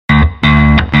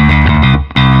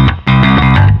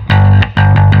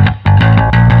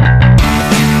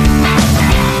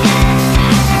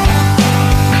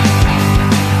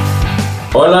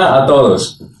Hola a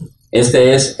todos,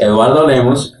 este es Eduardo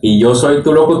Lemos y yo soy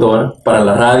tu locutor para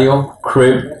la radio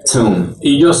Cryptune.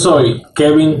 Y yo soy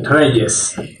Kevin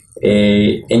Reyes.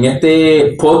 En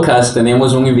este podcast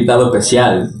tenemos un invitado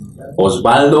especial,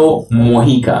 Osvaldo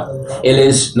Mojica. Él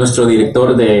es nuestro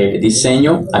director de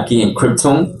diseño aquí en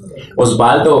Cryptune.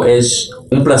 Osvaldo, es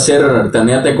un placer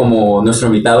tenerte como nuestro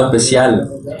invitado especial.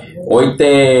 Hoy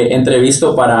te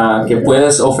entrevisto para que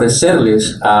puedas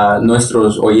ofrecerles a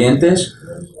nuestros oyentes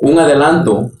un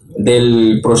adelanto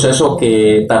del proceso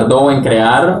que tardó en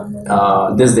crear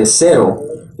desde cero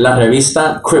la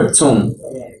revista Cryptune.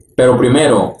 Pero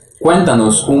primero,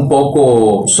 cuéntanos un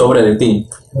poco sobre de ti.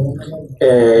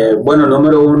 Bueno,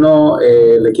 número uno,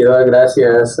 le quiero dar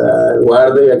gracias a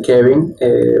Eduardo y a Kevin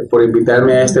por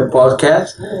invitarme a este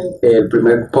podcast, el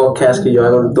primer podcast que yo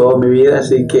hago en toda mi vida,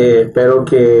 así que espero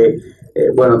que,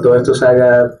 todo esto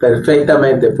salga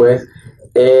perfectamente, pues.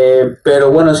 Pero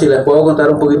bueno, si les puedo contar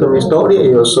un poquito mi historia,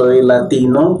 yo soy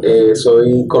latino,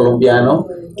 soy colombiano.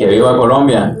 Que viva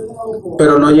Colombia.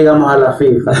 Pero no llegamos a la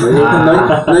FIFA,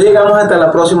 no llegamos hasta la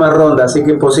próxima ronda, así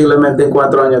que posiblemente en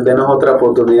 4 años denos otra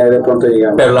oportunidad y de pronto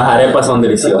llegamos. Pero las arepas son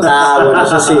deliciosas. Bueno,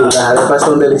 eso sí, las arepas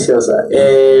son deliciosas.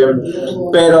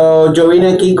 Pero yo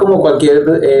vine aquí como cualquier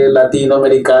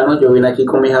latinoamericano, yo vine aquí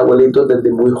con mis abuelitos desde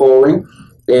muy joven,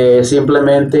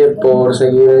 simplemente por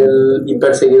seguir y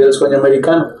perseguir el sueño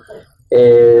americano.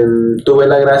 Tuve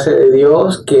la gracia de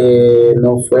Dios que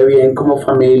nos fue bien como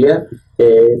familia.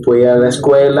 Fui a la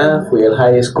escuela, fui al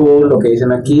high school, lo que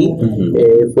dicen aquí,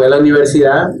 fui a la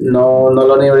universidad, no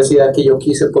la universidad que yo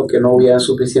quise porque no había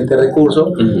suficientes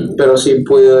recursos, pero sí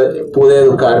pude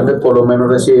educarme, por lo menos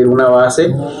recibir una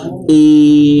base.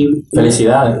 Y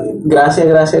felicidades.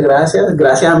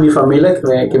 Gracias a mi familia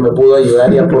que me pudo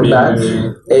ayudar y aportar.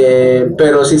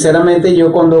 Pero sinceramente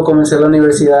yo cuando comencé la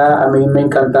universidad a mí me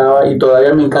encantaba y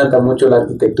todavía me encanta mucho la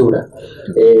arquitectura.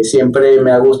 Siempre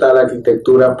me ha gustado la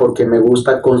arquitectura porque me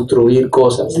gusta construir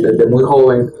cosas. Desde muy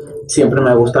joven siempre me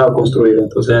ha gustado construir,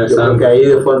 entonces yo creo que ahí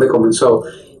fue donde comenzó.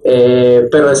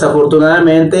 Pero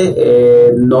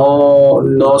desafortunadamente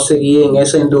no seguí en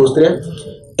esa industria.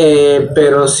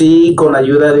 Pero sí, con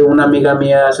ayuda de una amiga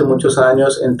mía hace muchos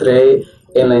años entré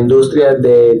en la industria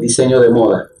de diseño de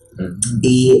moda.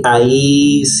 Y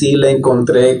ahí sí le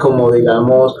encontré como,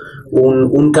 digamos,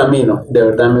 un camino. De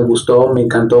verdad me gustó, me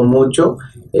encantó mucho.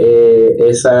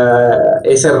 Ese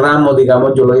ramo,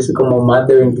 digamos, yo lo hice como más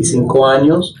de 25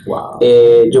 años. Wow.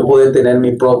 Yo pude tener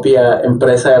mi propia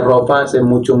empresa de ropa hace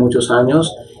muchos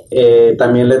años.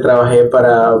 También le trabajé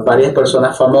para varias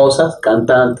personas famosas,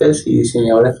 cantantes y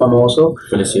diseñadores famosos.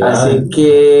 Felicidades. Así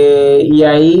que, y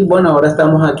ahí, bueno, ahora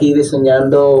estamos aquí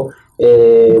diseñando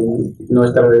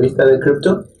nuestra revista de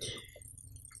Crypto.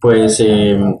 Pues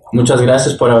muchas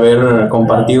gracias por haber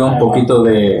compartido un poquito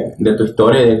de tu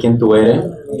historia y de quién tú eres.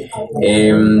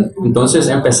 Entonces,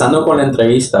 empezando con la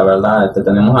entrevista, ¿verdad? Te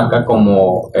tenemos acá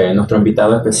como nuestro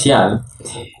invitado especial.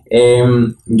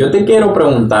 Yo te quiero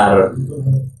preguntar,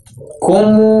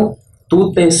 ¿cómo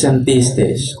tú te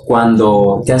sentiste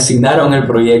cuando te asignaron el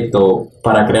proyecto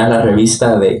para crear la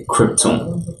revista de Cryptune?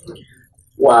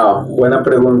 Wow, buena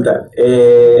pregunta.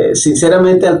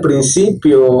 Sinceramente, al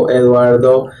principio,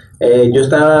 Eduardo, yo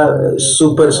estaba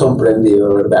súper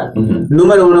sorprendido, ¿verdad?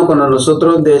 Número uno, cuando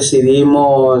nosotros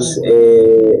decidimos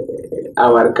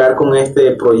abarcar con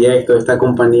este proyecto, esta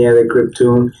compañía de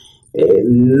Cryptune,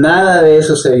 nada de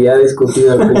eso se había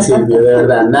discutido al principio, de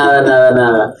verdad,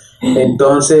 nada.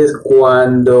 Entonces,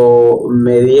 cuando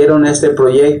me dieron este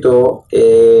proyecto,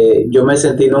 yo me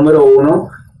sentí, número uno,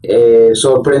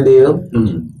 sorprendido,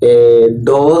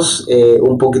 dos,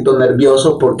 un poquito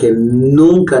nervioso porque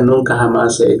nunca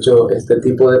jamás he hecho este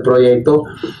tipo de proyecto.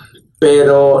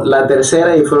 Pero la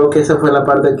tercera, y creo que esa fue la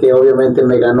parte que obviamente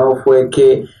me ganó, fue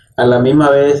que a la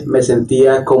misma vez me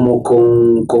sentía como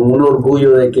con un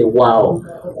orgullo de que, wow,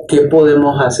 ¿qué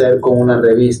podemos hacer con una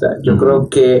revista? Yo creo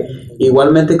que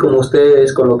igualmente como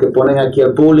ustedes, con lo que ponen aquí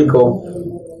al público,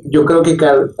 yo creo que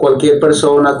cualquier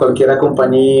persona, cualquier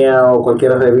compañía o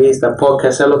cualquier revista,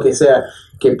 podcast, sea lo que sea,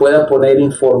 que pueda poner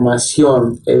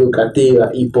información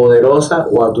educativa y poderosa,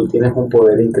 wow, tú tienes un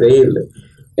poder increíble.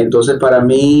 Entonces, para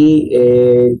mí,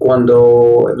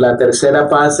 cuando la tercera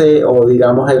fase o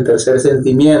digamos el tercer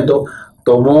sentimiento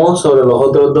tomó sobre los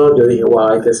otros dos, yo dije, wow,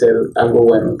 hay que hacer algo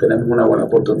bueno, tenemos una buena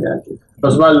oportunidad aquí.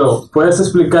 Osvaldo, ¿puedes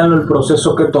explicarnos el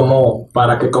proceso que tomó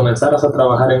para que comenzaras a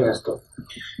trabajar en esto?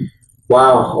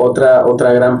 Wow,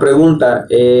 otra gran pregunta.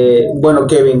 Bueno,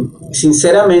 Kevin,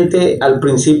 sinceramente al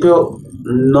principio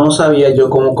no sabía yo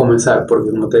cómo comenzar, porque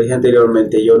como te dije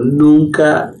anteriormente, yo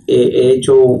nunca he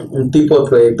hecho un tipo de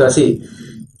proyecto así.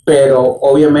 pero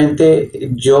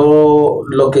obviamente yo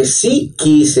lo que sí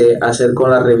quise hacer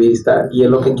con la revista, y es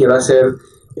lo que quiero hacer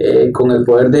con el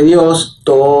poder de Dios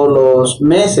todos los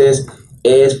meses,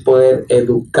 es poder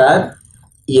educar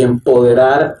y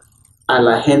empoderar a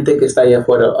la gente que está allá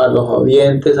afuera, a los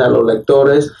oyentes, a los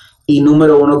lectores, y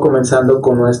número uno, comenzando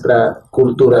con nuestra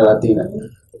cultura latina.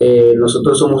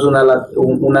 Nosotros somos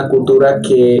una cultura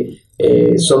que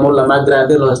somos la más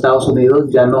grande en los Estados Unidos,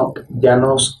 ya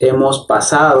nos hemos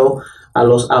pasado a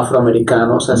los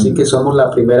afroamericanos, así que somos la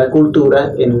primera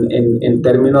cultura en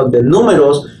términos de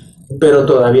números, pero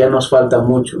todavía nos falta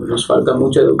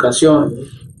mucha educación,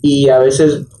 y a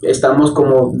veces estamos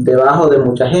como debajo de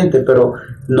mucha gente, pero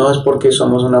no es porque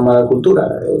somos una mala cultura,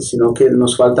 sino que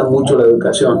nos falta mucho la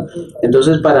educación.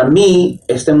 Entonces, para mí,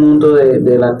 este mundo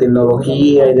de la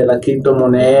tecnología y de las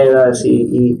criptomonedas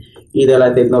y de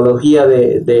la tecnología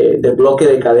de bloque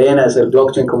de cadenas, el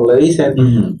blockchain, como le dicen,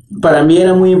 para mí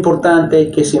era muy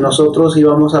importante que si nosotros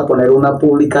íbamos a poner una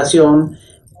publicación,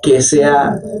 que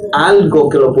sea algo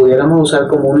que lo pudiéramos usar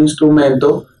como un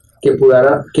instrumento que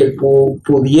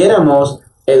pudiéramos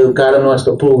educar a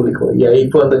nuestro público, y ahí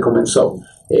fue donde comenzó.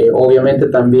 Obviamente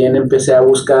también empecé a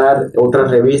buscar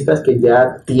otras revistas que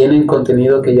ya tienen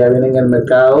contenido, que ya vienen en el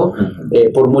mercado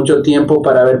por mucho tiempo,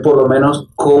 para ver por lo menos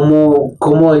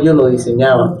cómo ellos lo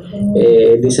diseñaban.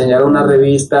 Diseñar una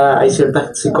revista, hay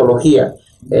cierta psicología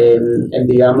en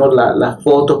digamos, las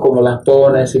fotos, como las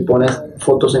pones, si pones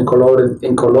fotos en color,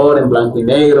 en blanco y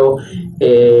negro,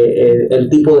 el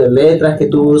tipo de letras que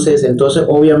tú uses. Entonces,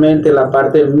 obviamente, la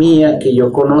parte mía que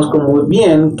yo conozco muy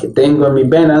bien, que tengo en mis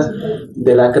venas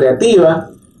de la creativa,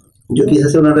 yo quise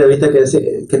hacer una revista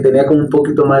que tenía como un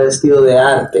poquito más de estilo de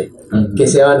arte, que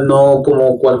sea no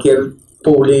como cualquier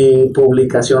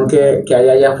publicación que hay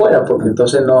allá afuera, porque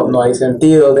entonces no hay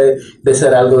sentido de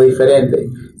ser algo diferente.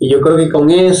 Y yo creo que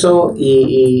con eso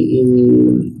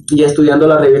y estudiando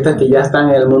las revistas que ya están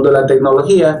en el mundo de la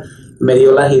tecnología, me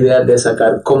dio las ideas de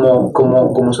sacar cómo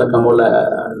sacamos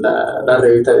la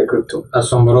revista de Cryptune.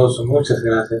 Asombroso, muchas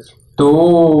gracias.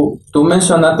 Tú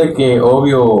mencionaste que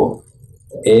obvio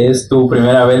es tu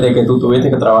primera vez de que tú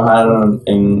tuviste que trabajar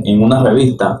en una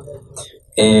revista.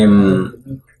 Es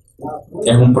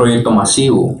un proyecto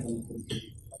masivo.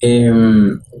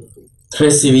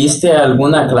 ¿Recibiste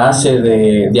alguna clase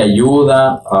de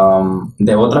ayuda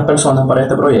de otras personas para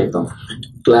este proyecto?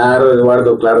 Claro,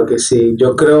 Eduardo, claro que sí.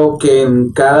 Yo creo que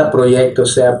en cada proyecto,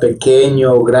 sea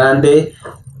pequeño o grande,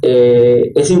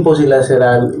 es imposible hacer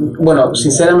algo. Bueno,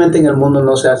 sinceramente en el mundo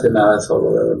no se hace nada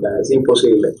solo, de verdad, es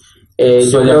imposible.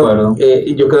 Estoy de acuerdo.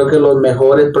 Yo creo que los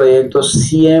mejores proyectos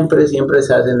siempre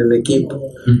se hacen en equipo.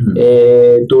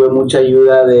 Tuve mucha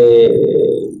ayuda de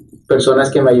personas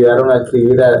que me ayudaron a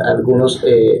escribir algunos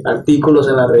artículos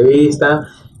en la revista.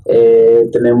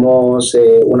 Tenemos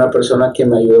una persona que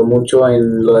me ayudó mucho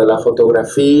en lo de la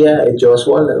fotografía,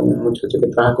 Osvaldo, un muchacho que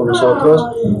trabaja con nosotros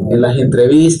en las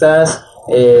entrevistas.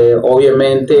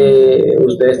 Obviamente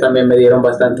ustedes también me dieron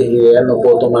bastantes ideas, no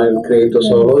puedo tomar el crédito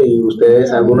solo, y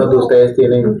algunos de ustedes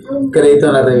tienen crédito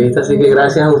en la revista, así que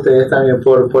gracias a ustedes también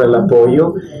por el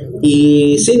apoyo.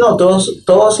 Y sí, no,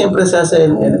 todo siempre se hace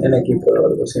en equipo, de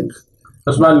verdad, siempre.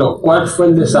 Osvaldo, ¿cuál fue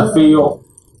el desafío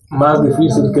más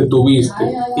difícil que tuviste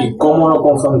y cómo lo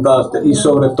confrontaste, y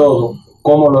sobre todo,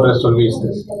 cómo lo resolviste?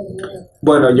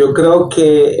 Bueno, yo creo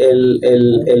que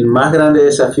el más grande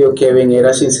desafío, Kevin,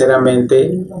 era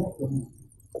sinceramente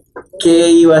qué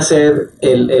iba a ser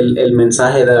el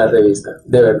mensaje de la revista,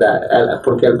 de verdad,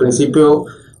 porque al principio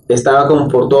estaba como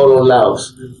por todos los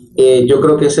lados. Yo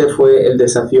creo que ese fue el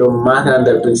desafío más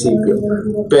grande al principio,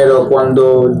 pero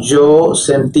cuando yo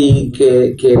sentí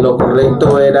que lo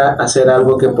correcto era hacer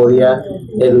algo que podía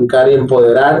educar y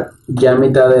empoderar, ya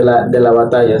mitad de la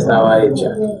batalla estaba hecha.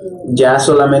 Ya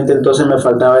solamente entonces me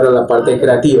faltaba era la parte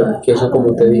creativa, que eso,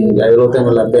 como te dije, ya yo lo tengo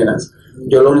en las venas.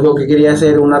 Yo lo único que quería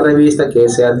hacer una revista que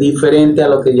sea diferente a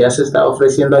lo que ya se está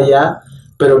ofreciendo allá,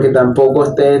 pero que tampoco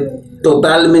esté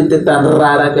totalmente tan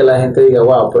rara que la gente diga,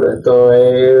 wow, pero esto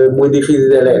es muy difícil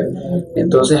de leer.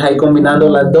 Entonces, ahí combinando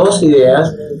las dos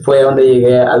ideas fue donde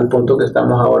llegué al punto que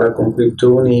estamos ahora con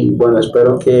Cryptune, y bueno,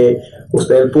 espero que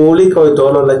usted, el público y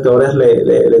todos los lectores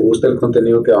le guste el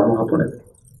contenido que vamos a poner.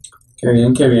 Qué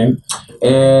bien, qué bien.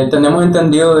 Tenemos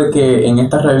entendido de que en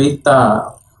esta revista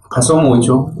pasó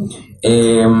mucho.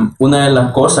 Una de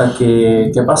las cosas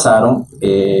que pasaron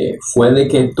fue de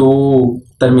que tú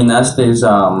terminaste,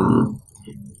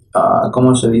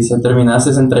 ¿cómo se dice? Terminaste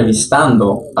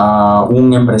entrevistando a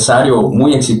un empresario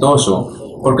muy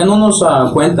exitoso. ¿Por qué no nos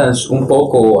cuentas un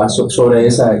poco sobre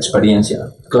esa experiencia?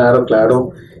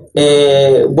 Claro.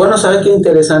 Bueno, ¿sabes qué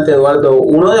interesante, Eduardo?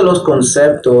 Uno de los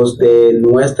conceptos de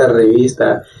nuestra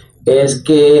revista es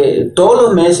que todos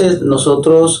los meses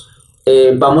nosotros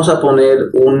vamos a poner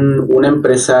un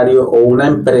empresario o una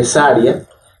empresaria,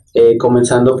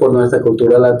 comenzando por nuestra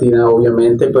cultura latina,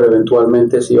 obviamente, pero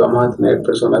eventualmente sí vamos a tener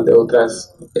personas de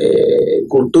otras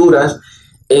culturas,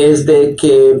 es de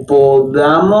que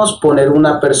podamos poner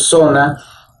una persona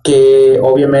que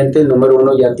obviamente, número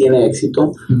uno, ya tiene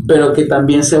éxito, pero que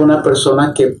también sea una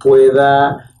persona que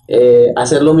pueda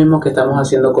hacer lo mismo que estamos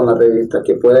haciendo con la revista,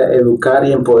 que pueda educar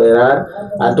y empoderar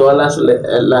a todas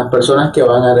las personas que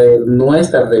van a leer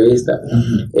nuestra revista.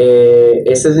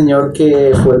 Este señor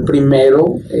que fue el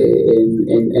primero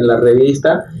en la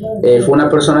revista, fue una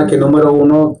persona que, número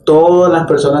uno, todas las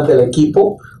personas del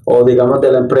equipo o digamos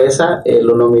de la empresa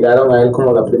lo nominaron a él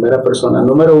como la primera persona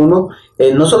número uno,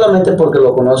 no solamente porque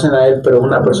lo conocen a él, pero es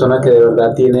una persona que de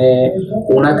verdad tiene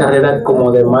una carrera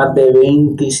como de más de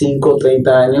 25,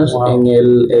 30 años. Wow. en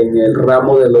el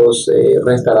ramo de los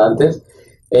restaurantes.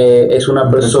 Es una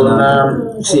persona,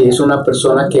 sí, es una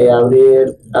persona que ha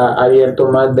abierto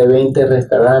más de 20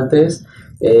 restaurantes,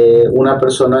 una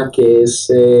persona que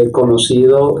es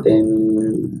conocido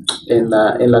en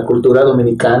la cultura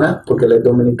dominicana, porque él es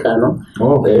dominicano.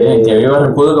 Que viva en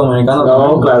República Dominicana. No,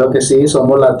 también. Claro que sí,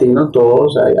 somos latinos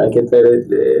todos, hay que ser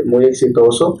muy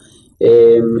exitoso.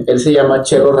 Él se llama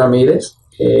Chelo Ramírez.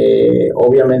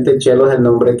 Obviamente Chelo es el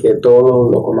nombre que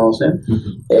todos lo conocen,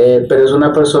 pero es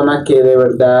una persona que de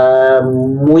verdad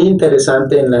muy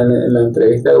interesante. En la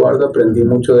entrevista, Eduardo, aprendí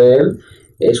mucho de él.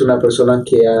 Es una persona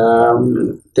que ha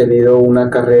tenido una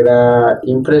carrera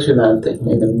impresionante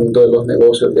en el mundo de los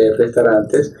negocios de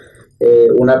restaurantes.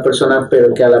 Una persona,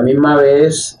 pero que a la misma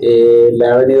vez le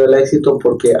ha venido el éxito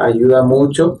porque ayuda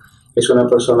mucho. Es una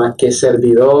persona que es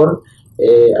servidor.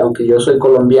 Aunque yo soy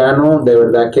colombiano, de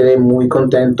verdad quedé muy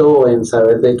contento en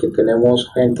saber de que tenemos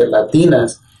gente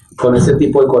latinas con ese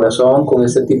tipo de corazón, con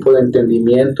ese tipo de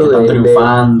entendimiento.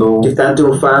 Que están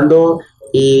triunfando.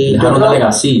 Y dejar una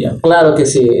legacía. Claro que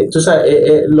sí. Entonces,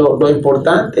 lo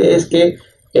importante es que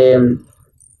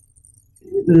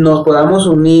nos podamos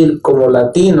unir como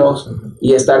latinos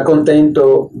y estar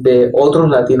contentos de otros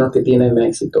latinos que tienen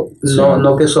éxito. Sí.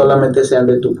 No que solamente sean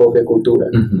de tu propia cultura.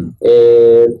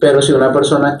 Pero sí, una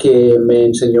persona que me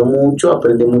enseñó mucho,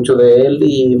 aprendí mucho de él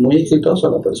y muy exitosa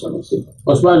la persona, sí.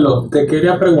 Osvaldo, te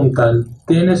quería preguntar,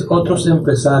 ¿tienes otros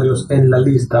empresarios en la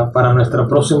lista para nuestra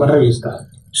próxima revista?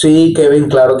 Sí, Kevin,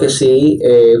 claro que sí.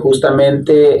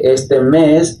 Justamente este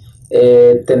mes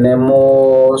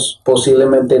tenemos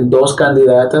posiblemente 2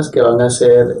 candidatas que van a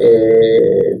ser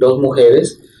 2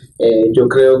 mujeres. Yo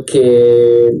creo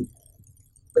que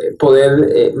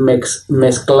poder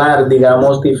mezclar,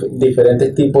 digamos,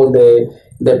 diferentes tipos de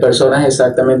personas.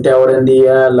 Exactamente, ahora en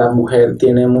día la mujer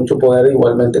tiene mucho poder,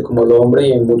 igualmente como el hombre,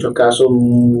 y en muchos casos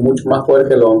mucho más poder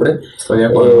que el hombre. Estoy de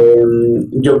acuerdo.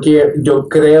 Yo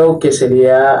creo que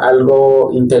sería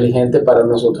algo inteligente para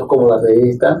nosotros como la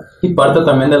revista. Y parte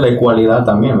también de la igualdad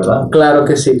también, ¿verdad? Claro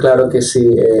que sí,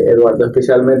 Eduardo,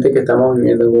 especialmente que estamos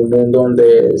viviendo en un mundo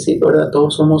donde, sí, ¿verdad?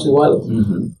 Todos somos iguales.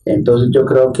 Entonces yo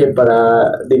creo que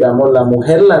para, digamos, la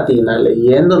mujer latina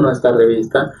leyendo nuestra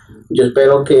revista, yo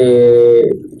espero que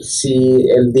si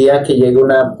el día que llegue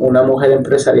una mujer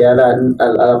empresarial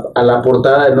a la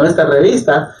portada de nuestra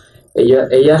revista,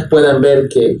 ellas puedan ver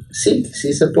que sí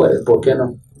se puede, ¿por qué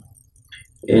no?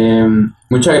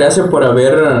 Muchas gracias por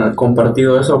haber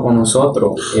compartido eso con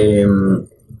nosotros.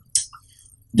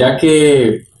 Ya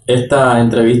que esta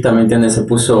entrevista, ¿me entiendes?, se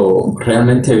puso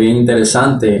realmente bien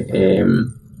interesante,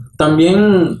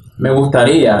 también me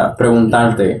gustaría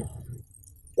preguntarte,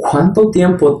 ¿cuánto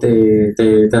tiempo te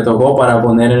tocó para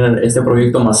poner este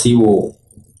proyecto masivo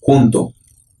junto?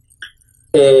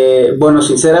 Bueno,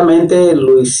 sinceramente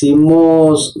lo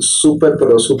hicimos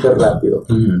pero súper rápido.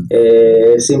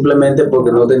 Simplemente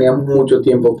porque no teníamos mucho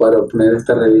tiempo para poner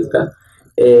esta revista.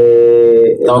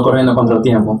 Estaba corriendo contra el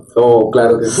tiempo. Oh,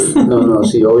 claro que sí. No,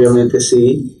 sí, obviamente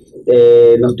sí.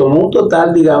 Nos tomó un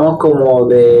total, digamos, como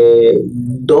de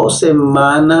 2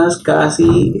 semanas,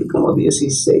 casi como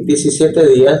 16, 17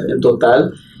 días en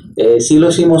total. Sí lo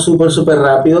hicimos súper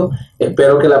rápido.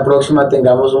 Espero que la próxima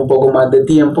tengamos un poco más de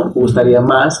tiempo. Me gustaría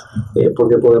más,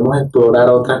 porque podemos explorar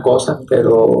otras cosas,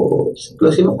 pero lo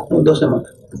hicimos como en 2 semanas.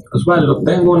 Osvaldo,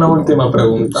 tengo una última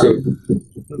pregunta. Sí.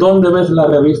 ¿Dónde ves la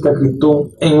revista Cryptune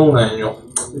en un año?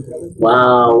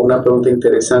 Wow, una pregunta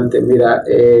interesante. Mira,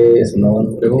 es una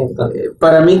buena pregunta.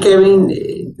 Para mí, Kevin,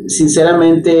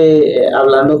 sinceramente,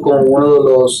 hablando con uno de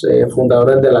los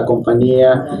fundadores de la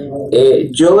compañía,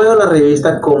 yo veo la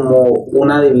revista como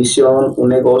una división, un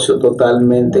negocio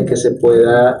totalmente que se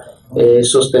pueda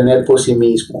sostener por sí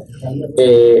mismo.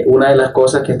 Una de las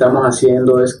cosas que estamos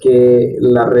haciendo es que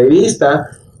la revista,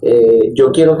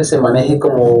 yo quiero que se maneje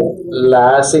como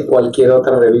la hace cualquier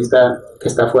otra revista que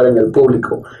está fuera en el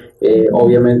público.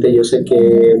 Obviamente yo sé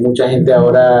que mucha gente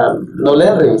ahora no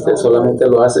lee revistas, solamente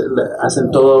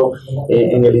hacen todo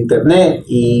en el internet,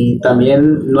 y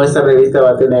también nuestra revista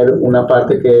va a tener una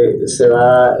parte que se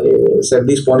va a ser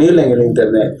disponible en el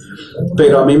internet,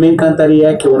 pero a mí me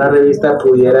encantaría que una revista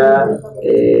pudiera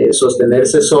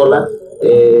sostenerse sola.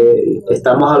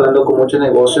 Estamos hablando con muchos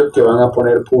negocios que van a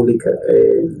poner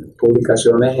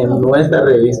publicaciones en nuestra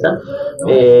revista.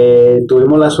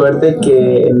 Tuvimos la suerte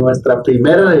que en nuestra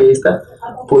primera revista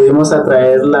pudimos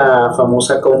atraer la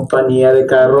famosa compañía de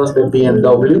carros de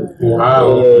BMW.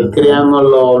 Wow.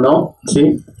 Créanlo o no,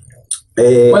 ¿sí?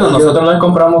 Bueno, nosotros les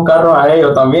compramos carros a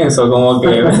ellos también, son como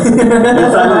que...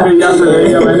 Es algo que ya se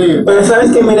debía venir. Pero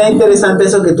sabes que mira, interesante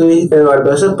eso que tú dijiste,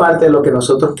 Eduardo. Eso es parte de lo que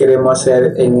nosotros queremos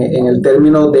hacer en el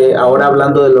término de, ahora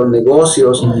hablando de los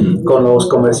negocios, con los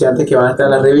comerciantes que van a estar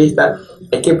en la revista,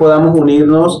 es que podamos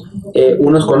unirnos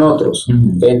unos con otros.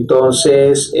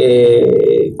 Entonces,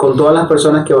 con todas las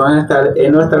personas que van a estar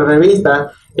en nuestra revista,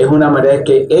 es una manera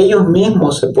que ellos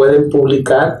mismos se pueden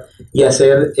publicar y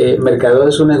hacer mercadeo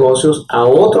de sus negocios a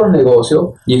otros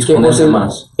negocios y exponerse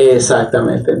más.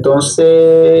 Exactamente.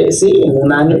 Entonces, sí, en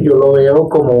un año yo lo veo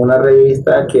como una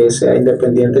revista que sea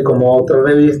independiente como otra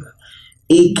revista,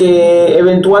 y que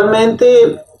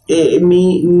eventualmente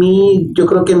yo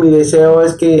creo que mi deseo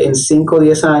es que en 5 o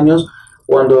 10 años,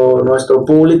 cuando nuestro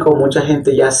público, mucha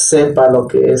gente ya sepa lo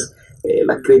que es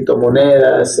las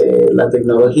criptomonedas, la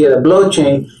tecnología de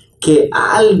blockchain, que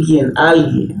alguien,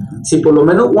 si por lo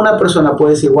menos una persona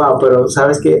puede decir, wow, pero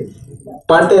sabes que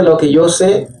parte de lo que yo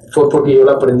sé fue porque yo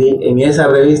lo aprendí en esa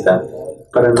revista,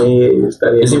 para mí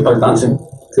estaría es impactante.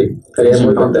 Sí, estaría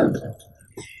muy contento.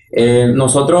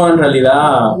 Nosotros en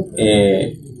realidad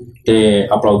te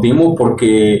aplaudimos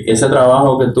porque ese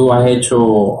trabajo que tú has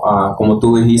hecho, como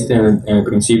tú dijiste en el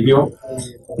principio,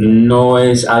 no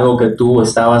es algo que tú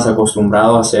estabas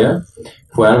acostumbrado a hacer,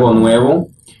 fue algo nuevo.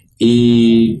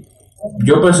 Y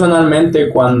yo personalmente,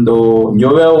 cuando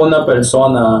yo veo a una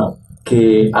persona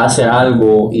que hace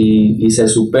algo y se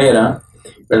supera,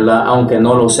 ¿verdad? Aunque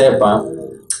no lo sepa,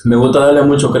 me gusta darle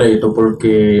mucho crédito,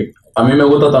 porque a mí me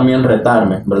gusta también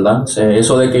retarme, ¿verdad? O sea,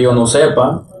 eso de que yo no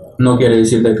sepa no quiere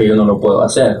decir de que yo no lo puedo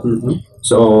hacer.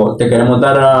 So, te queremos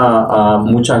dar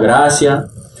muchas gracias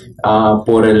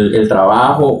por el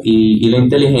trabajo y la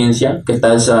inteligencia que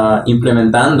estás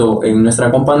implementando en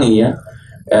nuestra compañía.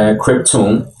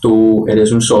 Cryptune, tú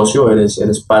eres un socio,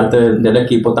 eres parte del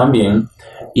equipo también,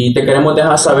 y te queremos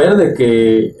dejar saber de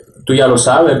que tú ya lo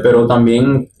sabes, pero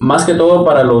también más que todo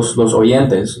para los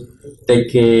oyentes, de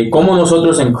que como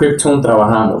nosotros en Cryptune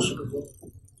trabajamos,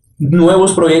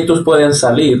 nuevos proyectos pueden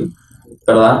salir,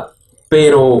 ¿verdad?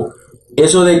 Pero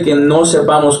eso de que no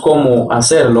sepamos cómo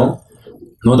hacerlo,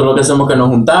 nosotros lo que hacemos es que nos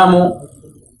juntamos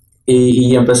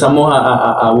y empezamos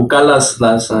a buscar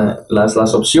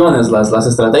las opciones, las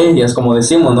estrategias, como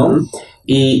decimos, ¿no?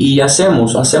 Y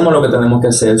hacemos lo que tenemos que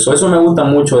hacer. Eso me gusta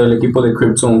mucho del equipo de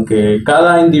Cryptune, que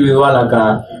cada individual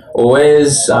acá, o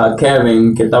es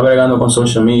Kevin, que está bregando con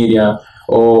social media,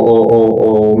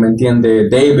 o me entiende,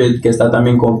 David, que está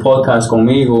también con podcast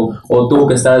conmigo, o tú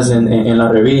que estás en la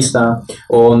revista,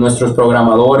 o nuestros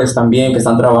programadores también que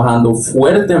están trabajando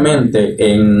fuertemente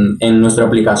en nuestra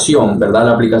aplicación, ¿verdad?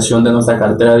 La aplicación de nuestra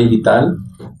cartera digital.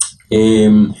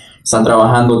 Están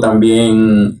trabajando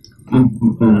también,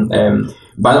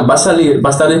 va a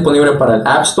estar disponible para el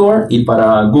App Store y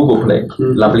para Google Play,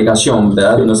 la aplicación,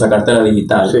 ¿verdad? De nuestra cartera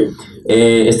digital. Sí.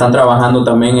 Están trabajando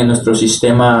también en nuestro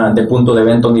sistema de punto de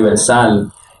venta universal.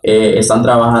 Están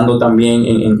trabajando también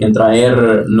en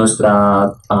traer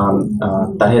nuestra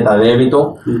tarjeta de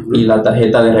débito y la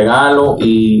tarjeta de regalo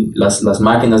y las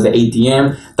máquinas de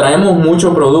ATM. Traemos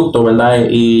mucho producto, ¿verdad?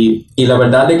 Y la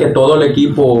verdad es que todo el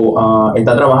equipo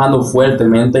está trabajando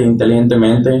fuertemente e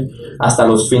inteligentemente hasta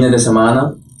los fines de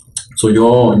semana. So,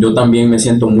 yo también me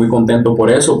siento muy contento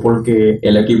por eso, porque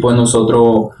el equipo de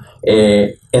nosotros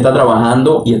está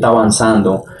trabajando y está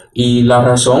avanzando. Y la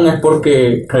razón es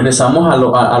porque regresamos a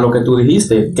lo que tú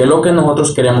dijiste, que es lo que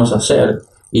nosotros queremos hacer,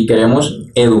 y queremos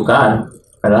educar,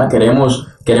 ¿verdad?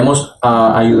 Queremos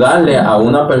ayudarle a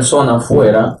una persona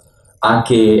afuera a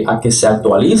que se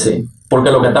actualice,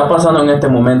 porque lo que está pasando en este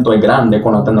momento es grande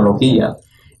con la tecnología.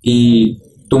 Y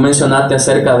tú mencionaste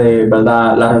acerca de,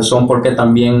 ¿verdad?, la razón por qué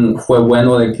también fue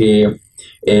bueno de que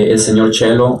el señor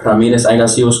Chelo Ramírez haya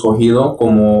sido escogido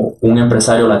como un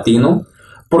empresario latino,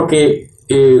 porque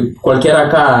cualquiera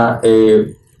acá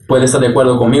puede estar de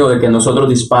acuerdo conmigo de que nosotros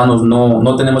los hispanos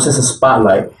no tenemos ese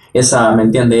spotlight, esa, ¿me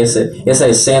entiendes? Esa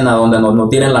escena donde nos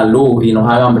tiren la luz y nos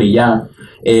hagan brillar.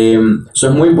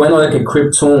 Es muy bueno de que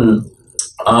Cryptune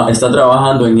está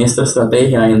trabajando en esta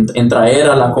estrategia, en traer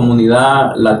a la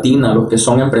comunidad latina, los que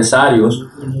son empresarios,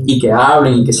 y que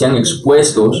hablen y que sean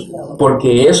expuestos,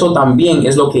 porque eso también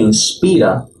es lo que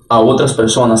inspira a otras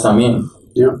personas también.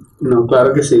 No,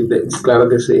 claro que sí, claro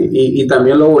que sí. Y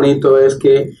también lo bonito es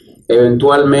que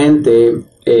eventualmente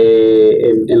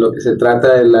en lo que se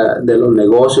trata de los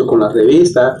negocios con la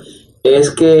revista,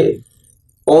 es que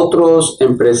otros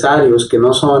empresarios que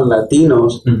no son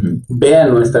latinos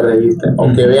vean nuestra revista,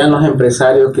 o que vean los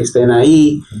empresarios que estén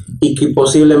ahí y que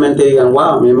posiblemente digan,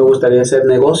 wow, a mí me gustaría hacer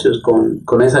negocios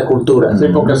con esa cultura. Sí,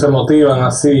 porque se motivan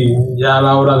así, ya a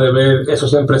la hora de ver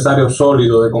esos empresarios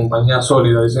sólidos, de compañías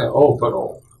sólidas, dicen, oh,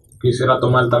 pero quisiera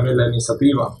tomar también la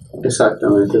iniciativa.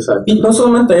 Exactamente. Y no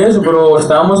solamente eso, pero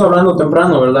estábamos hablando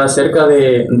temprano, ¿verdad?, acerca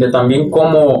de también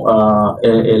cómo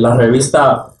la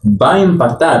revista va a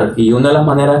impactar, y una de las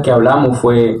maneras que hablamos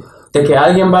fue de que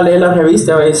alguien va a leer la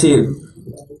revista y va a decir,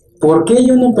 ¿por qué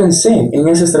yo no pensé en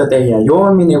esa estrategia? Yo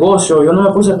en mi negocio, yo no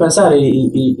me puse a pensar,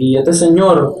 y este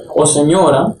señor o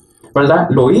señora, ¿verdad?,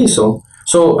 lo hizo.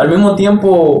 Al mismo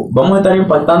tiempo vamos a estar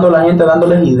impactando a la gente,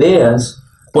 dándoles ideas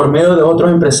por medio de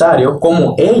otros empresarios,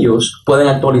 cómo ellos pueden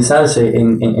actualizarse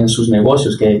en sus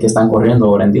negocios que están corriendo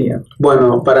ahora en día.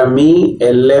 Bueno, para mí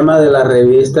el lema de la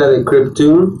revista de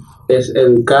Cryptune es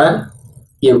educar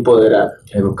y empoderar.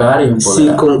 Educar y empoderar. Si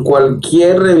con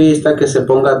cualquier revista que se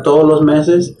ponga todos los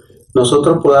meses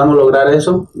nosotros podamos lograr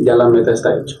eso, ya la meta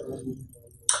está hecha.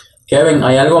 Kevin,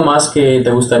 ¿hay algo más que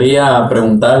te gustaría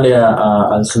preguntarle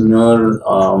al señor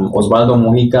Osvaldo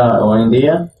Mojica hoy en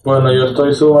día? Bueno, yo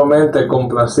estoy sumamente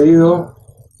complacido.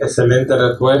 Excelente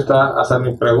respuesta a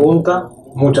mis preguntas.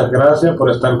 Muchas gracias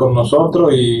por estar con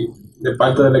nosotros, y de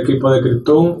parte del equipo de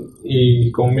Cryptune y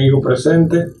conmigo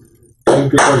presente, thank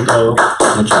you por todo.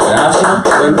 Muchas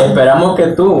gracias. Esperamos que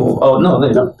tú... no.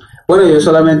 Bueno, yo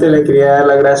solamente le quería dar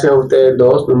las gracias a ustedes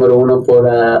dos. Número uno, por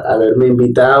haberme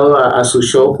invitado a su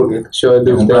show, porque el show es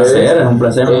de ustedes. Es un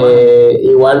placer.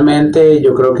 Igualmente,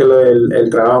 yo creo que el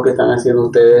trabajo que están haciendo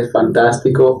ustedes es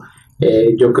fantástico.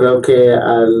 Yo creo que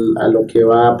a lo que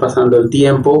va pasando el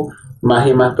tiempo, más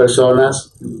y más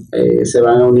personas se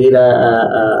van a unir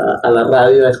a la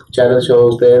radio, a escuchar el show de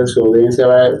ustedes. Su audiencia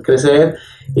va a crecer,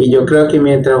 y yo creo que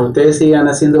mientras ustedes sigan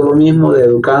haciendo lo mismo, de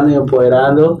educando y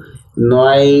empoderando, no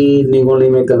hay ningún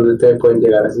límite donde ustedes pueden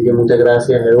llegar. Así que muchas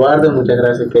gracias, Eduardo, muchas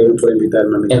gracias, Kevin, por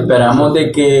invitarme. Esperamos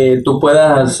de que tú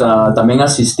puedas también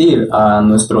asistir a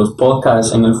nuestros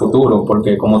podcasts en el futuro,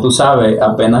 porque como tú sabes,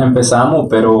 apenas empezamos,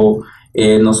 pero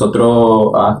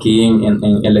nosotros aquí en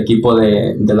el equipo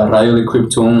de la radio de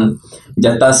Cryptune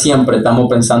ya estamos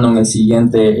pensando en el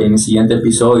siguiente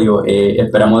episodio.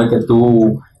 Esperamos de que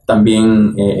tú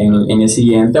también en el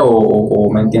siguiente, o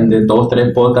me entiendes, 2,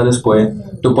 3 podcasts después,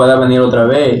 tú puedas venir otra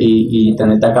vez y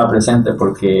tenerte acá presente,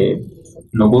 porque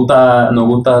nos gusta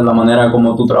la manera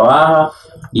como tú trabajas,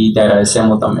 y te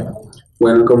agradecemos también.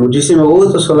 Bueno, con muchísimo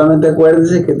gusto. Solamente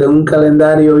acuérdense que tengo un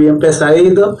calendario bien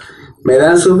pesadito, me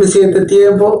dan suficiente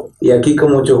tiempo, y aquí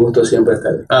con mucho gusto siempre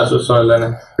estaré. A sus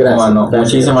órdenes. Gracias. Bueno,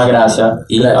 muchísimas gracias,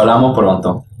 y hablamos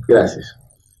pronto. Gracias.